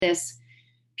this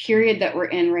period that we're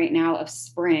in right now of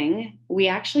spring, we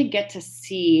actually get to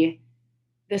see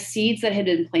the seeds that had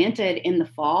been planted in the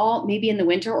fall, maybe in the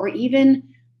winter, or even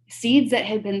seeds that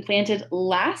had been planted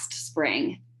last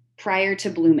spring prior to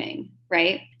blooming,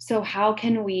 right? So how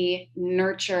can we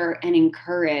nurture and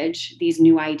encourage these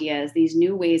new ideas, these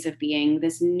new ways of being,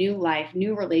 this new life,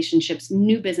 new relationships,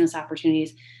 new business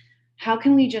opportunities? How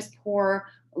can we just pour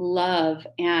love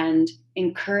and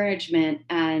encouragement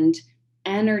and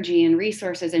energy and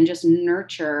resources and just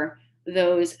nurture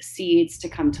those seeds to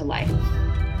come to life?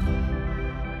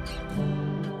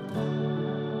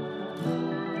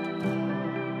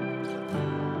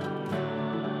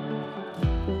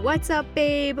 What's up,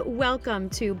 babe? Welcome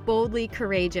to Boldly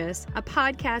Courageous, a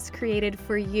podcast created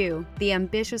for you, the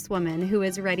ambitious woman who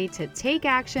is ready to take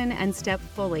action and step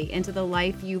fully into the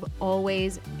life you've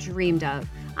always dreamed of.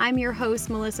 I'm your host,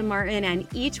 Melissa Martin, and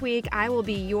each week I will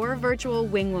be your virtual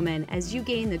wingwoman as you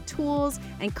gain the tools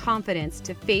and confidence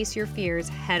to face your fears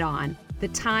head on. The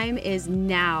time is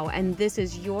now, and this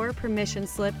is your permission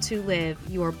slip to live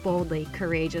your boldly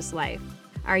courageous life.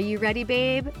 Are you ready,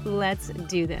 babe? Let's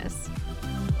do this.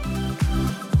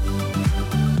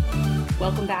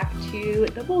 Welcome back to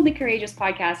the Boldly Courageous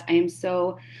podcast. I am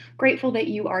so grateful that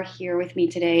you are here with me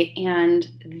today. And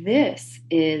this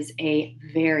is a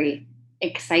very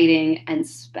exciting and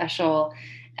special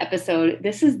episode.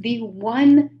 This is the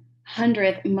 100th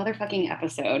motherfucking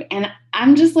episode. And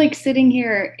I'm just like sitting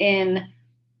here in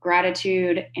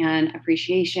gratitude and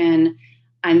appreciation.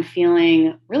 I'm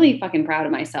feeling really fucking proud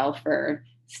of myself for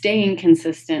staying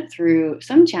consistent through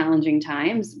some challenging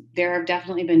times. There have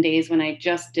definitely been days when I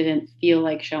just didn't feel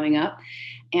like showing up.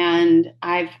 And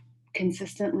I've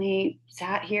consistently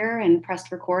sat here and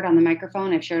pressed record on the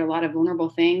microphone. I've shared a lot of vulnerable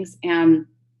things. And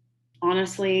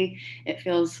honestly, it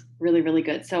feels really, really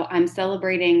good. So I'm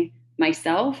celebrating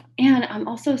myself, and I'm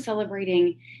also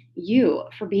celebrating you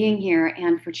for being here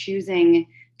and for choosing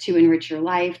to enrich your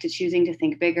life, to choosing to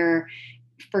think bigger,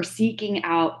 for seeking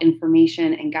out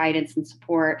information and guidance and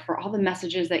support, for all the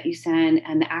messages that you send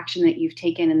and the action that you've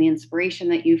taken and the inspiration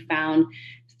that you've found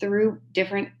through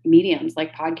different mediums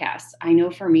like podcasts. I know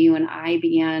for me, when I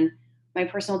began my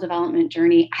personal development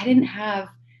journey, I didn't have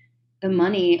the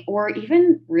money or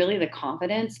even really the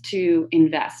confidence to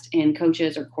invest in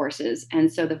coaches or courses.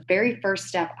 And so the very first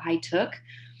step I took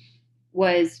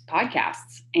was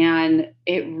podcasts. And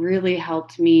it really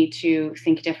helped me to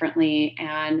think differently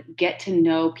and get to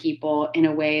know people in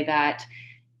a way that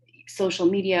social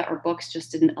media or books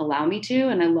just didn't allow me to.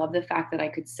 And I love the fact that I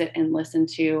could sit and listen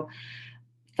to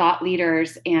thought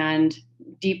leaders and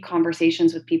deep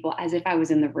conversations with people as if I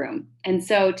was in the room. And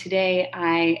so today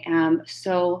I am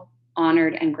so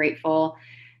honored and grateful,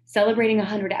 celebrating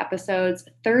 100 episodes,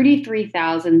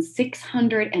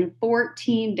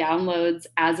 33,614 downloads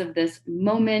as of this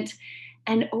moment,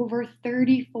 and over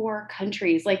 34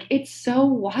 countries. Like, it's so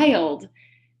wild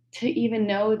to even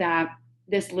know that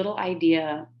this little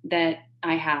idea that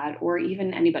I had, or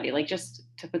even anybody, like, just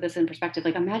to put this in perspective,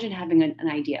 like, imagine having an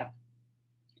idea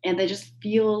and that just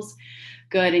feels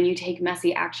good, and you take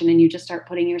messy action and you just start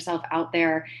putting yourself out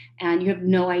there and you have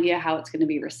no idea how it's going to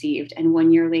be received. And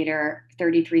 1 year later,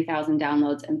 33,000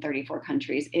 downloads in 34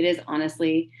 countries. It is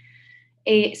honestly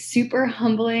a super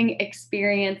humbling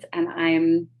experience, and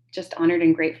I'm just honored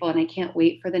and grateful. And I can't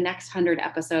wait for the next 100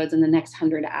 episodes and the next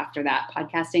 100 after that.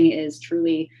 Podcasting is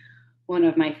truly one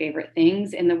of my favorite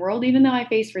things in the world, even though I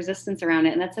face resistance around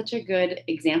it. And that's such a good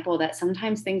example that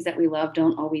sometimes things that we love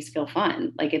don't always feel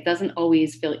fun. Like, it doesn't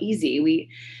always feel easy. We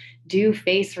do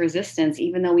face resistance,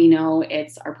 even though we know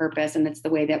it's our purpose and it's the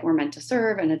way that we're meant to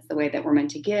serve and it's the way that we're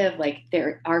meant to give. Like,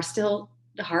 there are still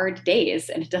hard days,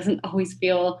 and it doesn't always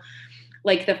feel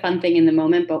like the fun thing in the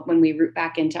moment. But when we root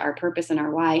back into our purpose and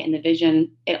our why and the vision,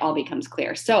 it all becomes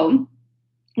clear. So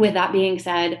with that being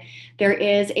said, there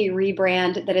is a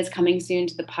rebrand that is coming soon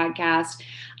to the podcast.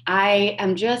 I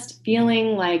am just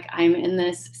feeling like I'm in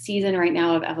this season right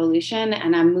now of evolution,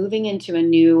 and I'm moving into a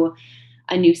new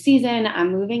season.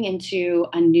 I'm moving into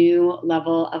a new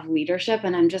level of leadership,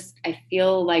 and I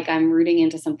feel like I'm rooting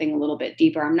into something a little bit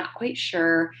deeper. I'm not quite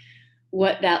sure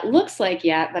what that looks like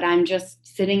yet, but I'm just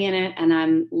sitting in it and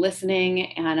I'm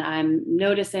listening and I'm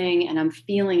noticing and I'm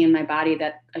feeling in my body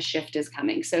that a shift is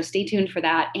coming. So stay tuned for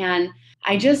that. And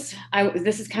this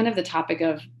is kind of the topic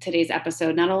of today's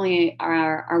episode. Not only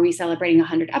are we celebrating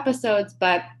 100 episodes,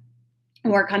 but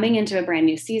we're coming into a brand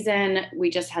new season. We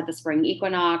just had the spring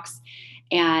equinox,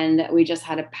 and we just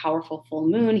had a powerful full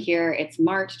moon here. It's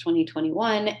March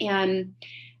 2021. And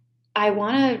I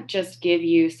want to just give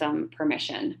you some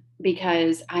permission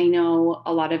because I know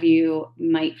a lot of you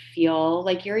might feel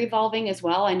like you're evolving as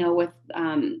well. I know with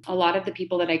a lot of the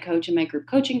people that I coach in my group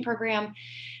coaching program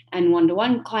and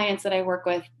one-to-one clients that I work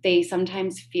with, they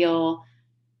sometimes feel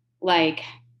like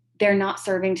they're not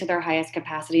serving to their highest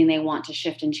capacity and they want to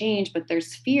shift and change, but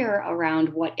there's fear around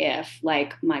what if,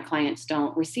 like, my clients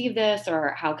don't receive this,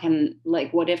 or how can,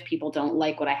 like, what if people don't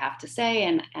like what I have to say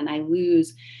and I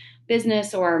lose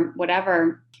business or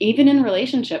whatever. Even in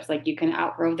relationships, like, you can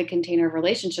outgrow the container of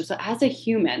relationships. So as a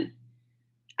human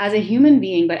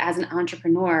being, but as an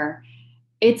entrepreneur,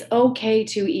 it's okay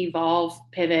to evolve,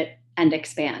 pivot, and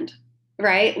expand,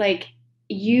 right? Like,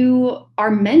 you are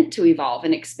meant to evolve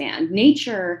and expand.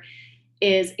 Nature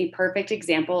is a perfect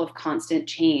example of constant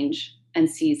change and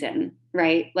season,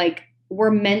 right? Like, we're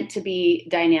meant to be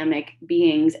dynamic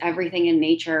beings. Everything in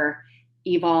nature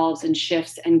evolves and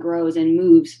shifts and grows and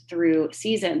moves through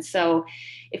seasons. So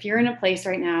if you're in a place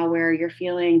right now where you're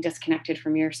feeling disconnected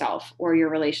from yourself or your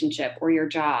relationship or your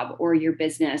job or your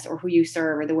business or who you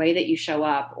serve or the way that you show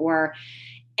up or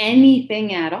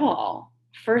anything at all,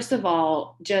 first of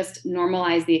all, just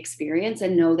normalize the experience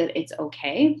and know that it's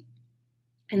okay.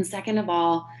 And second of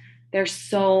all, there's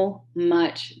so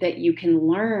much that you can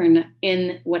learn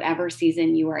in whatever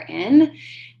season you are in,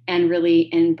 and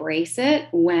really embrace it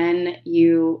when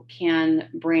you can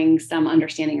bring some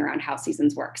understanding around how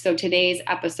seasons work. So today's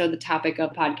episode, the topic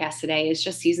of podcast today is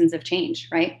just seasons of change,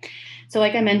 right? So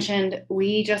like I mentioned,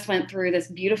 we just went through this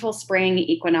beautiful spring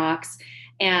equinox,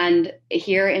 and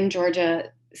here in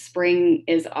Georgia, spring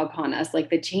is upon us. Like,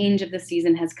 the change of the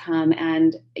season has come,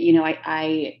 and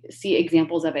I see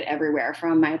examples of it everywhere.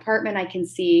 From my apartment, I can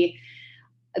see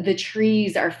the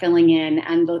trees are filling in,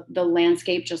 and the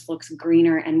landscape just looks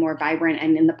greener and more vibrant.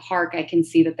 And in the park, I can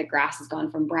see that the grass has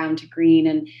gone from brown to green,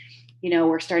 and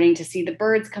we're starting to see the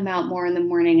birds come out more in the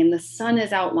morning, and the sun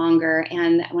is out longer.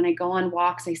 And when I go on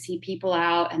walks, I see people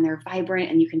out and they're vibrant,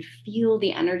 and you can feel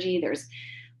the energy. There's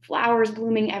flowers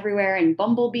blooming everywhere and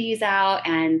bumblebees out,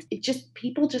 and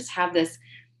people just have this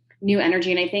new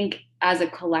energy. And I think as a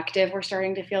collective, we're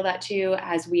starting to feel that too,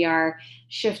 as we are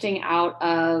shifting out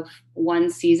of one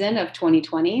season of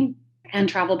 2020 and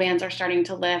travel bans are starting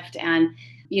to lift. And,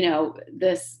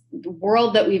 this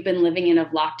world that we've been living in of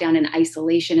lockdown and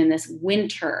isolation, and this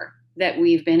winter that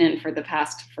we've been in for the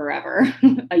past forever,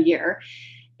 a year,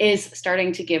 is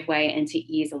starting to give way and to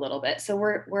ease a little bit. So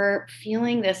we're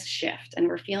feeling this shift and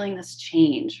we're feeling this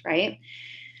change, right?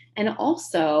 And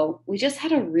also, we just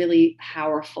had a really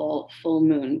powerful full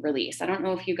moon release. I don't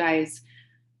know if you guys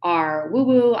are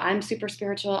woo-woo. I'm super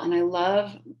spiritual, and I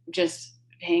love just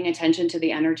paying attention to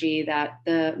the energy that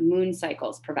the moon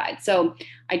cycles provide. So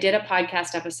I did a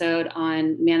podcast episode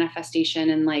on manifestation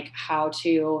and like how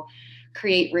to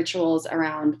create rituals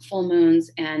around full moons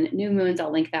and new moons.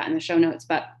 I'll link that in the show notes.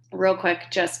 But real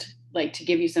quick, just like to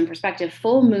give you some perspective,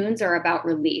 full moons are about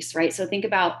release, right? So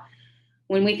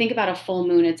when we think about a full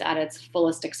moon, it's at its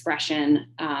fullest expression.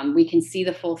 We can see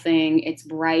the full thing. It's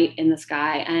bright in the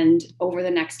sky. And over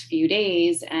the next few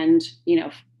days and,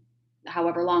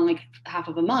 however long, like half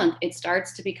of a month, it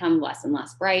starts to become less and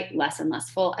less bright, less and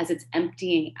less full as it's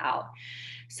emptying out.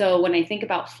 So when I think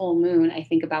about full moon, I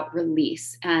think about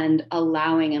release and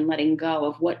allowing and letting go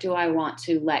of what do I want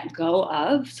to let go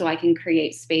of so I can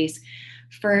create space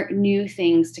for new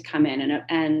things to come in.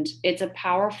 And it's a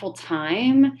powerful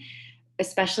time,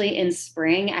 especially in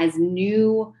spring, as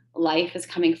new life is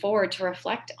coming forward, to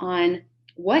reflect on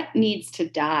what needs to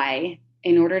die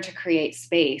in order to create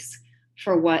space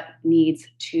for what needs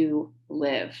to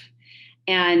live.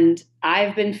 And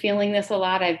I've been feeling this a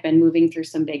lot. I've been moving through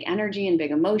some big energy and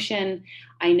big emotion.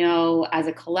 I know as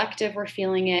a collective, we're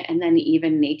feeling it. And then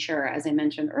even nature, as I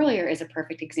mentioned earlier, is a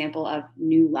perfect example of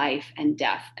new life and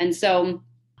death. And so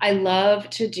I love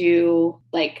to do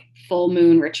like full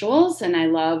moon rituals, and I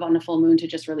love on a full moon to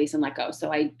just release and let go.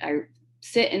 So I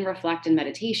sit and reflect in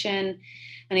meditation,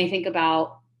 and I think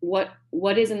about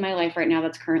what is in my life right now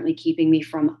that's currently keeping me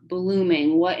from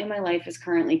blooming? What in my life is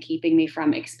currently keeping me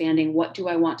from expanding? What do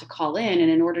I want to call in? And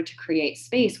in order to create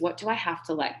space, what do I have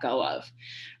to let go of?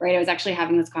 Right? I was actually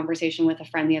having this conversation with a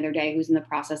friend the other day who's in the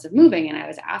process of moving. And I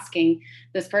was asking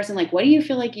this person, like, what do you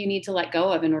feel like you need to let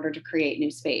go of in order to create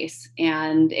new space?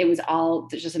 And it was all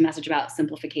just a message about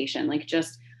simplification, like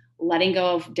just letting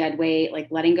go of dead weight, like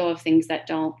letting go of things that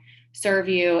don't serve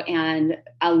you and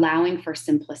allowing for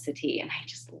simplicity. And I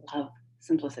just love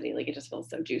simplicity. Like, it just feels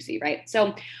so juicy, right?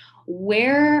 So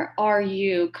where are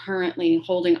you currently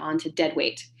holding on to dead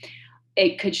weight?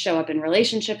 It could show up in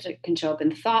relationships. It can show up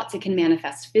in thoughts. It can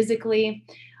manifest physically,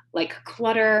 like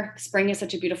clutter. Spring is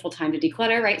such a beautiful time to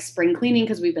declutter, right? Spring cleaning,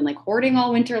 because we've been like hoarding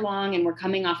all winter long, and we're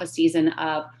coming off a season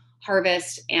of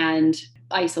harvest and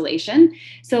isolation.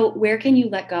 So where can you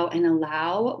let go and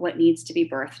allow what needs to be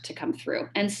birthed to come through?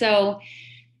 And so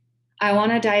I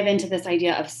want to dive into this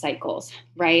idea of cycles,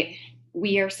 right?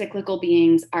 We are cyclical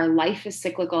beings. Our life is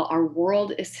cyclical. Our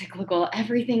world is cyclical.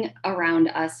 Everything around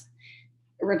us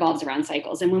revolves around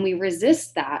cycles. And when we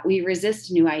resist that, we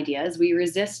resist new ideas, we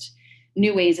resist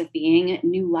new ways of being,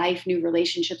 new life, new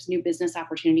relationships, new business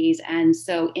opportunities. And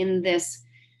so in this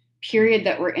period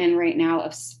that we're in right now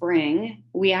of spring,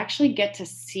 we actually get to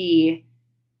see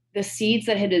the seeds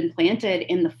that had been planted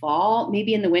in the fall,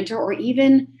 maybe in the winter, or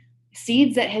even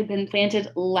seeds that had been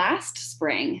planted last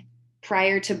spring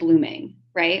prior to blooming,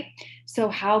 right? So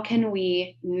how can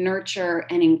we nurture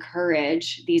and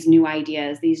encourage these new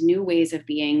ideas, these new ways of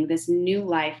being, this new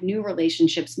life, new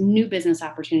relationships, new business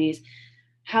opportunities?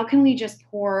 How can we just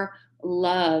pour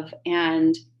love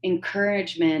and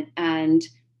encouragement and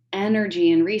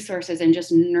energy and resources and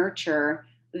just nurture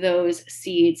those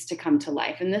seeds to come to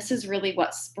life? And this is really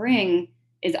what spring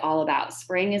is all about.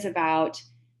 Spring is about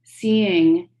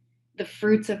seeing the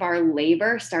fruits of our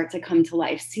labor start to come to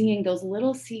life, seeing those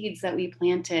little seeds that we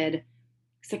planted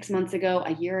 6 months ago,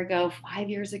 a year ago, 5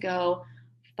 years ago,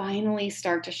 finally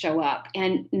start to show up.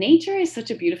 And nature is such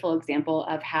a beautiful example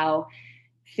of how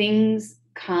things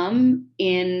come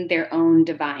in their own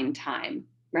divine time,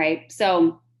 right?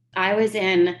 So I was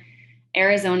in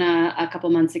Arizona a couple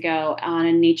months ago on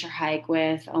a nature hike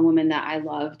with a woman that I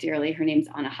love dearly. Her name's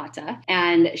Anahata,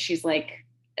 and she's like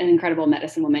an incredible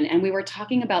medicine woman. And we were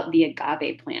talking about the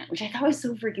agave plant, which I thought was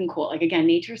so freaking cool. Like, again,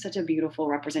 nature is such a beautiful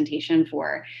representation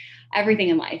for everything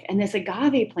in life. And this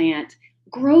agave plant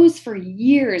grows for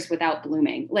years without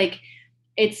blooming. Like,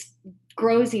 it's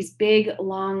grows these big,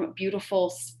 long, beautiful,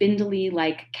 spindly,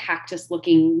 like cactus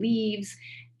looking leaves.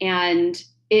 And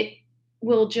it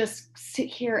will just sit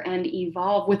here and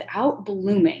evolve without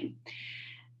blooming.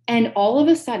 And all of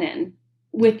a sudden,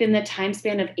 within the time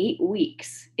span of 8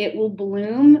 weeks, it will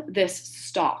bloom this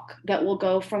stalk that will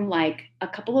go from like a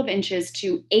couple of inches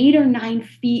to 8 or 9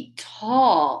 feet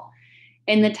tall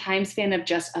in the time span of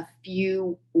just a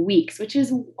few weeks, which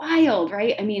is wild,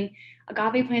 right? I mean,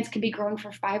 agave plants can be growing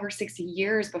for 5 or 6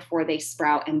 years before they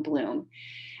sprout and bloom.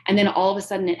 And then all of a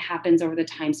sudden it happens over the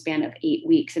time span of 8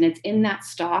 weeks. And it's in that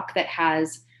stalk that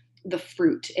has the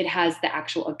fruit. It has the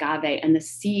actual agave and the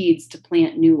seeds to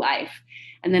plant new life.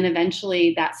 And then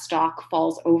eventually that stalk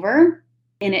falls over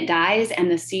and it dies, and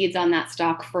the seeds on that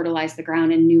stalk fertilize the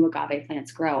ground and new agave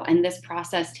plants grow. And this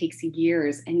process takes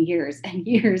years and years and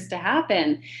years to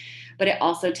happen. But it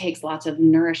also takes lots of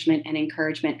nourishment and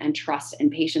encouragement and trust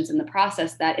and patience in the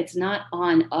process, that it's not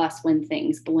on us when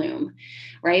things bloom,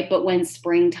 right? But when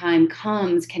springtime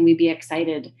comes, can we be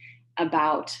excited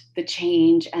about the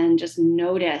change and just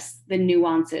notice the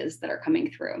nuances that are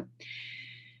coming through?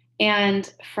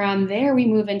 And from there, we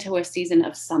move into a season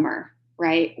of summer,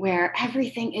 right? Where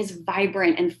everything is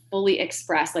vibrant and fully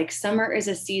expressed. Like, summer is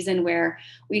a season where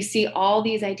we see all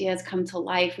these ideas come to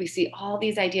life. We see all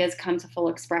these ideas come to full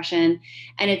expression.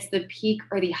 And it's the peak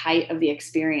or the height of the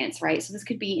experience, right? So this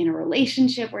could be in a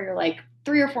relationship where you're like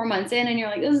 3 or 4 months in and you're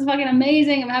like, this is fucking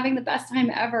amazing, I'm having the best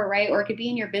time ever, right? Or it could be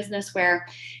in your business where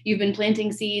you've been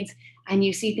planting seeds and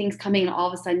you see things coming and all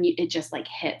of a sudden it just like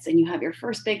hits and you have your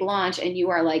first big launch and you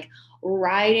are like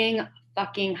riding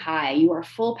fucking high. You are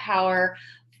full power,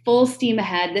 full steam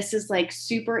ahead. This is like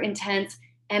super intense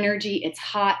energy. It's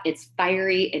hot, it's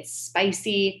fiery, it's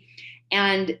spicy.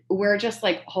 And we're just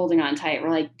like holding on tight. We're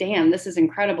like, damn, this is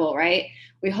incredible, right?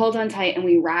 We hold on tight and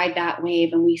we ride that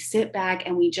wave and we sit back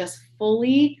and we just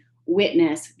fully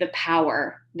witness the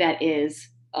power that is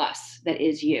us, that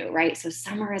is you, right? So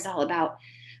summer is all about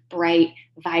bright,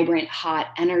 vibrant, hot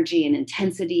energy and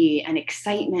intensity and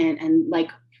excitement and like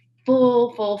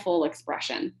full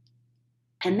expression.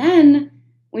 And then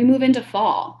we move into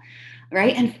fall,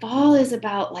 right? And fall is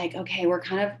about like, okay, we're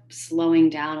kind of slowing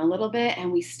down a little bit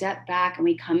and we step back and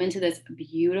we come into this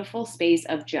beautiful space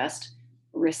of just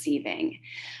receiving,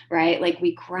 right? Like,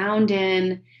 we ground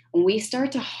in, when we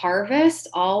start to harvest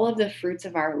all of the fruits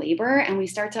of our labor and we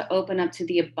start to open up to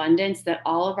the abundance that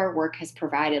all of our work has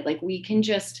provided. Like, we can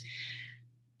just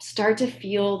start to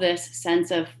feel this sense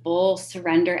of full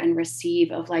surrender and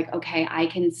receive of like, okay, I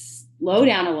can slow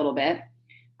down a little bit.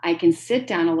 I can sit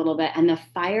down a little bit and the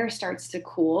fire starts to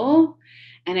cool.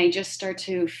 And I just start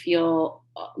to feel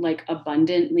like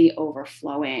abundantly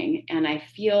overflowing. And I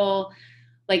feel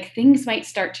like things might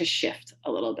start to shift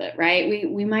a little bit, right?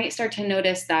 We might start to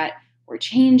notice that we're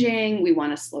changing. We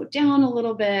want to slow down a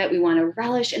little bit. We want to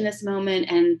relish in this moment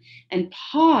and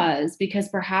pause, because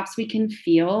perhaps we can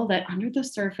feel that under the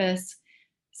surface,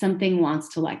 something wants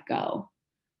to let go.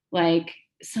 Like,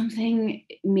 something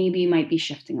maybe might be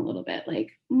shifting a little bit.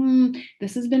 Like,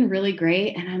 this has been really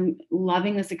great and I'm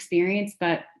loving this experience,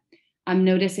 but I'm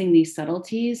noticing these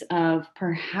subtleties of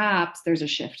perhaps there's a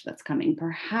shift that's coming.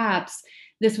 Perhaps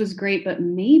this was great, but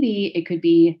maybe it could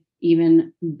be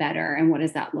even better. And what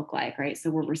does that look like, right? So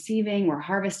we're receiving, we're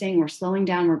harvesting, we're slowing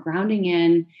down, we're grounding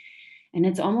in. And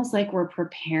it's almost like we're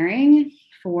preparing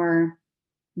for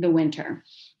the winter.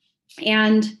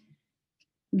 And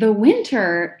the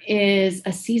winter is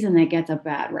a season that gets a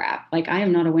bad rap. Like, I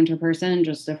am not a winter person,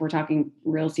 just if we're talking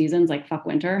real seasons, like fuck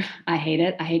winter. I hate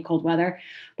it. I hate cold weather.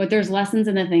 But there's lessons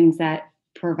in the things that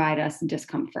provide us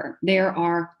discomfort. There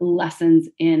are lessons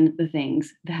in the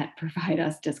things that provide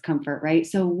us discomfort, right?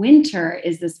 So winter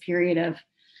is this period of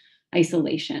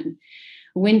isolation.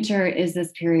 Winter is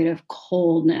this period of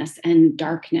coldness and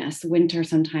darkness. Winter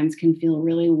sometimes can feel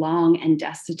really long and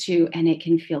destitute, and it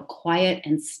can feel quiet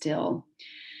and still.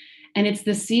 And it's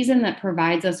the season that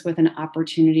provides us with an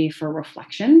opportunity for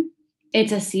reflection.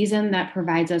 It's a season that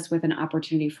provides us with an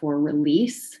opportunity for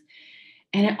release.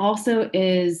 And it also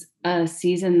is a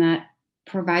season that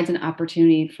provides an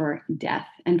opportunity for death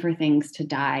and for things to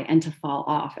die and to fall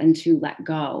off and to let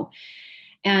go.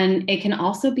 And it can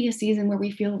also be a season where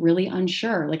we feel really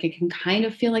unsure. Like, it can kind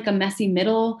of feel like a messy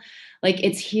middle. Like,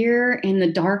 it's here in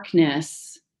the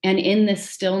darkness and in this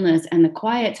stillness and the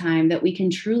quiet time that we can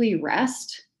truly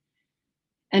rest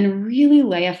and really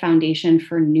lay a foundation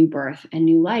for new birth and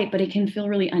new light. But it can feel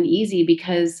really uneasy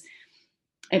because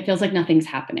it feels like nothing's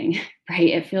happening, right?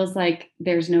 It feels like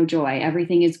there's no joy.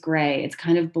 Everything is gray. It's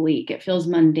kind of bleak. It feels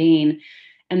mundane.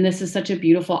 And this is such a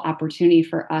beautiful opportunity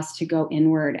for us to go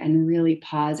inward and really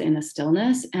pause in the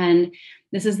stillness. And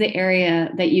this is the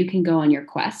area that you can go on your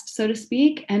quest, so to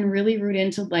speak, and really root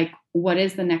into, like, what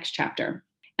is the next chapter?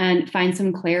 And find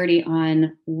some clarity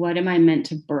on, what am I meant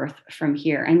to birth from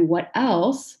here? And what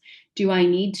else do I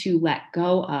need to let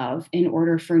go of in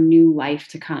order for new life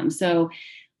to come? So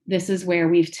this is where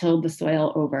we've tilled the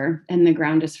soil over and the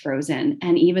ground is frozen.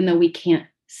 And even though we can't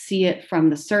see it from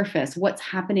the surface, what's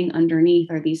happening underneath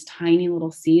are these tiny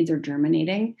little seeds are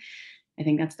germinating. I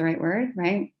think that's the right word,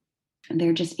 right?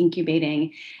 They're just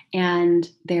incubating and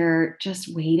they're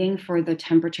just waiting for the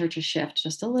temperature to shift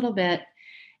just a little bit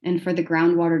and for the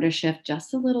groundwater to shift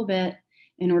just a little bit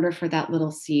in order for that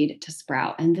little seed to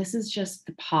sprout. And this is just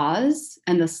the pause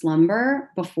and the slumber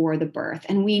before the birth.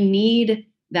 And we need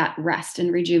that rest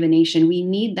and rejuvenation. We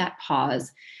need that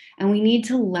pause, and we need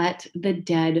to let the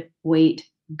dead weight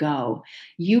go.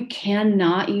 You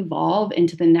cannot evolve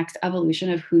into the next evolution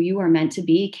of who you are meant to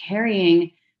be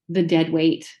carrying the dead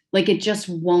weight. Like, it just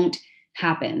won't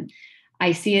happen.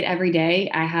 I see it every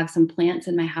day. I have some plants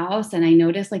in my house and I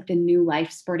notice, like, the new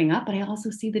life spurting up, but I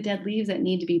also see the dead leaves that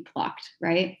need to be plucked,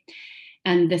 right?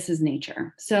 And this is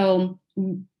nature. So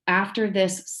after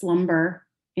this slumber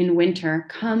in winter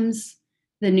comes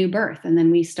the new birth, and then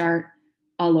we start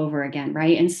all over again,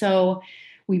 right? And so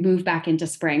we move back into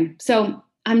spring. So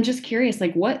I'm just curious,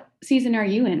 like, what season are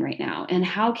you in right now? And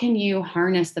how can you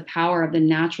harness the power of the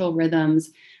natural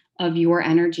rhythms of your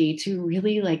energy to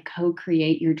really, like,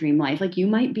 co-create your dream life? Like, you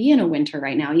might be in a winter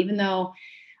right now, even though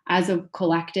as a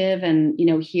collective and, you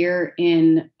know, here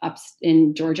in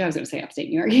Georgia, I was going to say upstate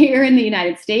New York, here in the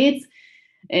United States,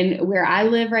 and where I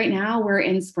live right now, we're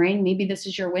in spring. Maybe this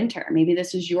is your winter. Maybe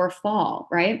this is your fall,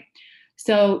 right?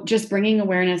 So just bringing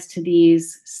awareness to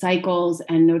these cycles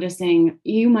and noticing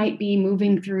you might be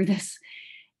moving through this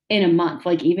in a month.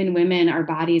 Like, even women, our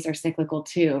bodies are cyclical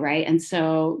too, right? And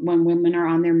so when women are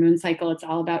on their moon cycle, it's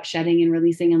all about shedding and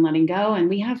releasing and letting go. And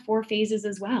we have 4 phases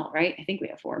as well, right? I think we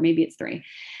have 4, maybe it's 3.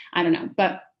 I don't know,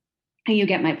 but you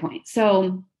get my point.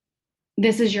 So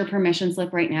this is your permission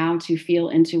slip right now to feel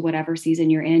into whatever season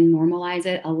you're in, normalize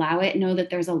it, allow it, know that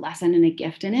there's a lesson and a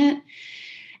gift in it,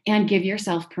 and give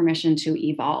yourself permission to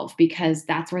evolve, because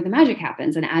that's where the magic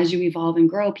happens. And as you evolve and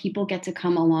grow, people get to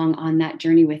come along on that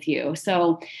journey with you.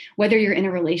 So whether you're in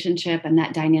a relationship and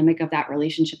that dynamic of that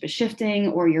relationship is shifting,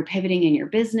 or you're pivoting in your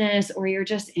business, or you're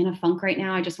just in a funk right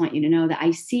now, I just want you to know that I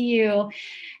see you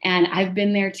and I've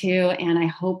been there too. And I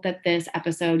hope that this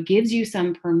episode gives you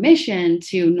some permission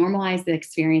to normalize the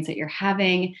experience that you're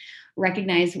having,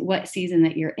 recognize what season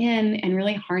that you're in, and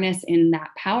really harness in that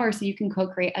power so you can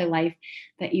co-create a life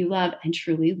that you love and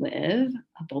truly live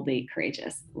a boldly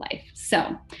courageous life.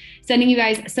 So sending you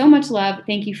guys so much love.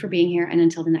 Thank you for being here. And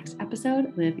until the next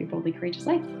episode, live your boldly courageous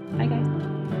life. Bye, guys.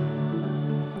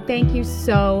 Thank you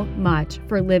so much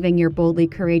for living your boldly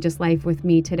courageous life with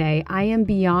me today. I am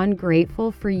beyond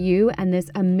grateful for you and this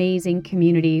amazing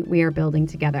community we are building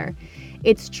together.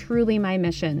 It's truly my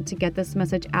mission to get this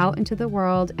message out into the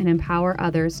world and empower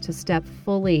others to step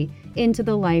fully into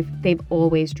the life they've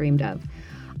always dreamed of.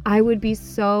 I would be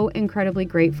so incredibly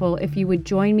grateful if you would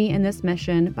join me in this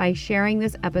mission by sharing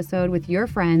this episode with your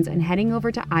friends and heading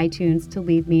over to iTunes to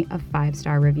leave me a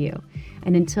 5-star review.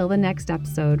 And until the next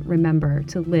episode, remember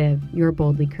to live your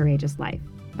boldly courageous life.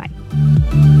 Bye.